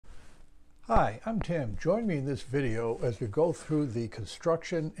Hi, I'm Tim. Join me in this video as we go through the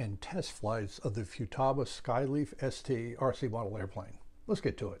construction and test flights of the Futaba SkyLeaf RC model airplane. Let's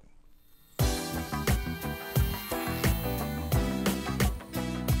get to it.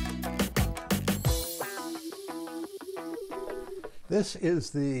 This is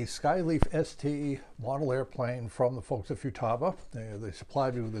the SkyLeaf ST model airplane from the folks at Futaba. They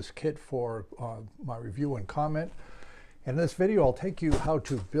supplied me with this kit for my review and comment. And in this video, I'll take you how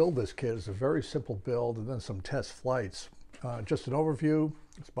to build this kit. It's a very simple build and then some test flights. Just an overview.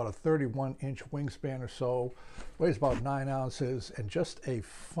 It's about a 31-inch wingspan or so, weighs about 9 ounces, and just a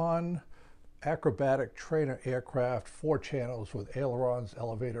fun acrobatic trainer aircraft, 4 channels with ailerons,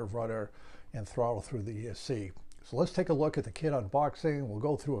 elevator, rudder, and throttle through the ESC. So let's take a look at the kit unboxing. We'll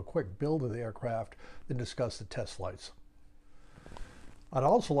go through a quick build of the aircraft, then discuss the test flights. I'd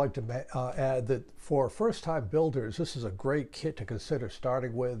also like to add that for first-time builders, this is a great kit to consider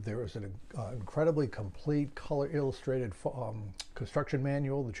starting with. There is an incredibly complete color-illustrated construction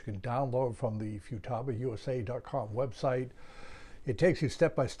manual that you can download from the futabausa.com website. It takes you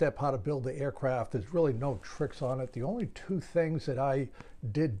step-by-step how to build the aircraft. There's really no tricks on it. The only 2 things that I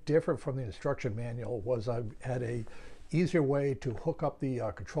did different from the instruction manual was I had a easier way to hook up the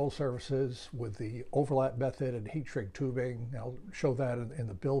control surfaces with the overlap method and heat shrink tubing. I'll show that in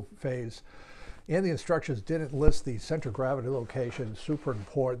the build phase. And the instructions didn't list the center of gravity location, super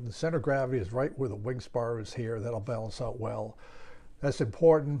important. The center of gravity is right where the wing spar is here. That'll balance out well. That's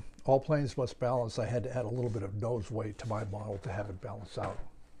important. All planes must balance. I had to add a little bit of nose weight to my model to have it balance out.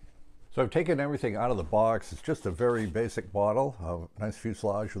 So I've taken everything out of the box. It's just a very basic model. Nice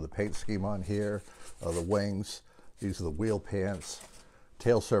fuselage with a paint scheme on here, the wings. These are the wheel pants,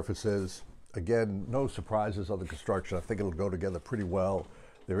 tail surfaces. Again, no surprises on the construction. I think it'll go together pretty well.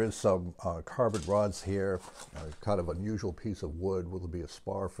 There is some carbon rods here, kind of unusual piece of wood. Will be a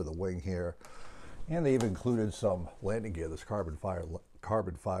spar for the wing here. And they even included some landing gear, this carbon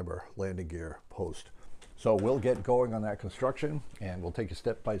fiber landing gear post. So we'll get going on that construction and we'll take you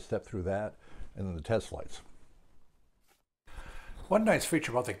step by step through that and then the test flights. One nice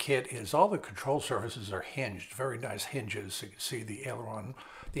feature about the kit is all the control surfaces are hinged, very nice hinges. So you can see the aileron,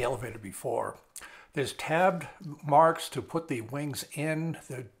 the elevator before. There's tabbed marks to put the wings in.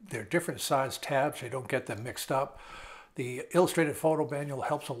 They're different size tabs, so you don't get them mixed up. The illustrated photo manual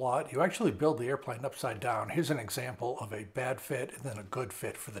helps a lot. You actually build the airplane upside down. Here's an example of a bad fit and then a good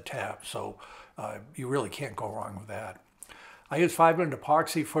fit for the tab. So you really can't go wrong with that. I use 5-minute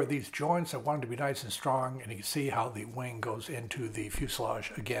epoxy for these joints. I want them to be nice and strong, and you can see how the wing goes into the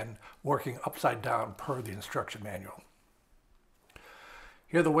fuselage, again, working upside down per the instruction manual.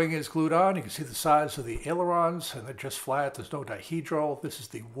 Here the wing is glued on. You can see the size of the ailerons, and they're just flat. There's no dihedral. This is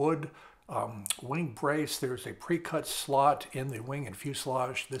the wood wing brace. There's a pre-cut slot in the wing and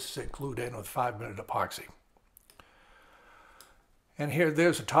fuselage. This is it glued in with 5-minute epoxy. And here,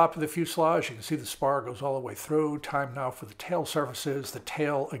 there's the top of the fuselage. You can see the spar goes all the way through. Time now for the tail surfaces. The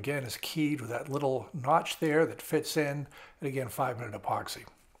tail, again, is keyed with that little notch there that fits in. And again, 5-minute epoxy.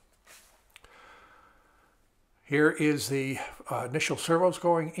 Here is the initial servos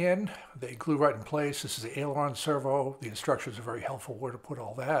going in. They glue right in place. This is the aileron servo. The instructions are very helpful where to put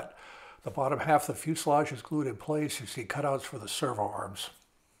all that. The bottom half of the fuselage is glued in place. You see cutouts for the servo arms.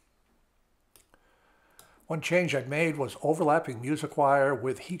 One change I made was overlapping music wire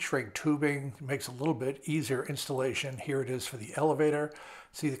with heat shrink tubing. It makes a little bit easier installation. Here it is for the elevator.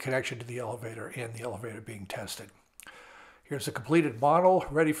 See the connection to the elevator and the elevator being tested. Here's a completed model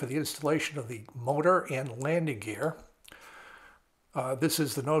ready for the installation of the motor and landing gear. This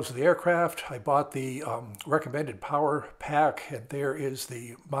is the nose of the aircraft. I bought the recommended power pack, and there is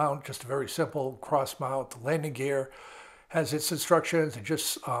the mount, just a very simple cross mount. The landing gear has its instructions and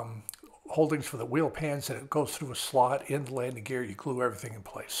just holdings for the wheel pans, and it goes through a slot in the landing gear. You glue everything in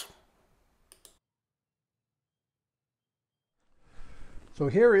place. So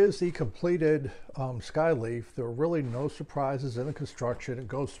here is the completed SkyLeaf. There are really no surprises in the construction. It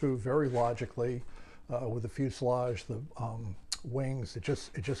goes through very logically with the fuselage, the wings. It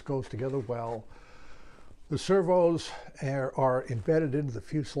just goes together well. The servos are embedded into the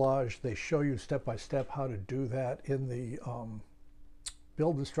fuselage. They show you step by step how to do that in the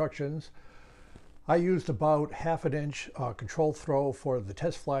build instructions. I used about 1/2 inch control throw for the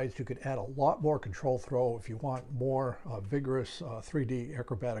test flights. You could add a lot more control throw if you want more vigorous 3D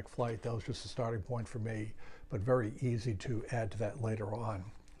acrobatic flight. That was just a starting point for me, but very easy to add to that later on.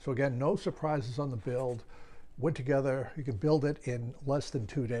 So again, no surprises on the build. Went together. You can build it in less than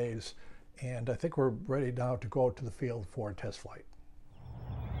 2 days, and I think we're ready now to go out to the field for a test flight.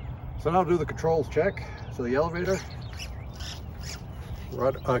 So now do the controls check. So the elevator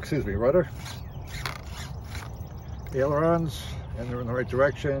rudder, ailerons, and they're in the right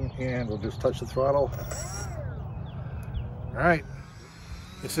direction, and we'll just touch the throttle. All right.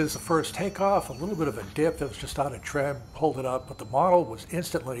 This is the first takeoff, a little bit of a dip that was just out of trim, pulled it up, but the model was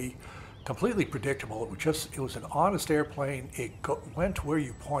instantly completely predictable. It was an honest airplane. It went where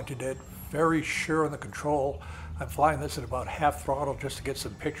you pointed it, very sure on the control. I'm flying this at about half throttle just to get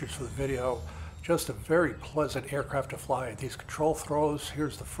some pictures for the video. Just a very pleasant aircraft to fly at these control throws.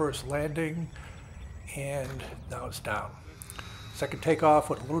 Here's the first landing, and now it's down. Second takeoff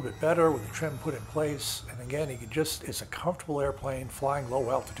went a little bit better with the trim put in place. And again, it's a comfortable airplane flying low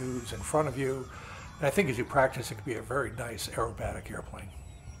altitudes in front of you. And I think as you practice, it could be a very nice aerobatic airplane.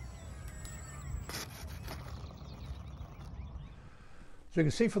 So you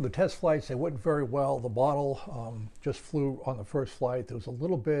can see from the test flights, they went very well. The model just flew on the first flight. There was a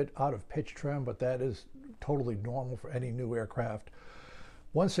little bit out of pitch trim, but that is totally normal for any new aircraft.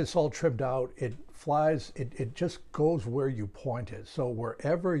 Once it's all trimmed out, it flies, it just goes where you point it. So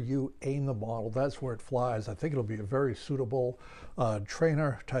wherever you aim the model, that's where it flies. I think it'll be a very suitable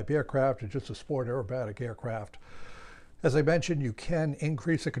trainer type aircraft. It's just a sport aerobatic aircraft. As I mentioned, you can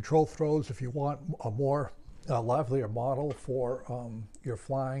increase the control throws if you want a more livelier model for your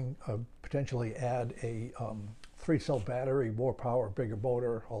flying. Potentially add a 3-cell battery, more power, bigger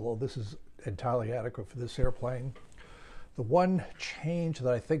motor, although this is entirely adequate for this airplane. The one change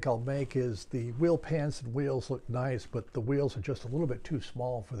that I think I'll make is the wheel pants and wheels look nice, but the wheels are just a little bit too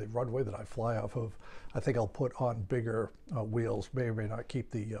small for the runway that I fly off of. I think I'll put on bigger wheels, may or may not keep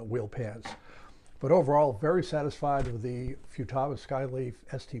the wheel pants. But overall, very satisfied with the Futaba SkyLeaf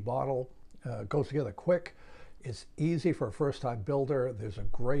ST model. Goes together quick. It's easy for a first-time builder. There's a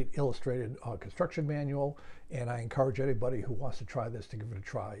great illustrated construction manual, and I encourage anybody who wants to try this to give it a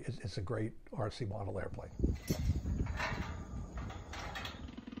try. It's a great RC model airplane.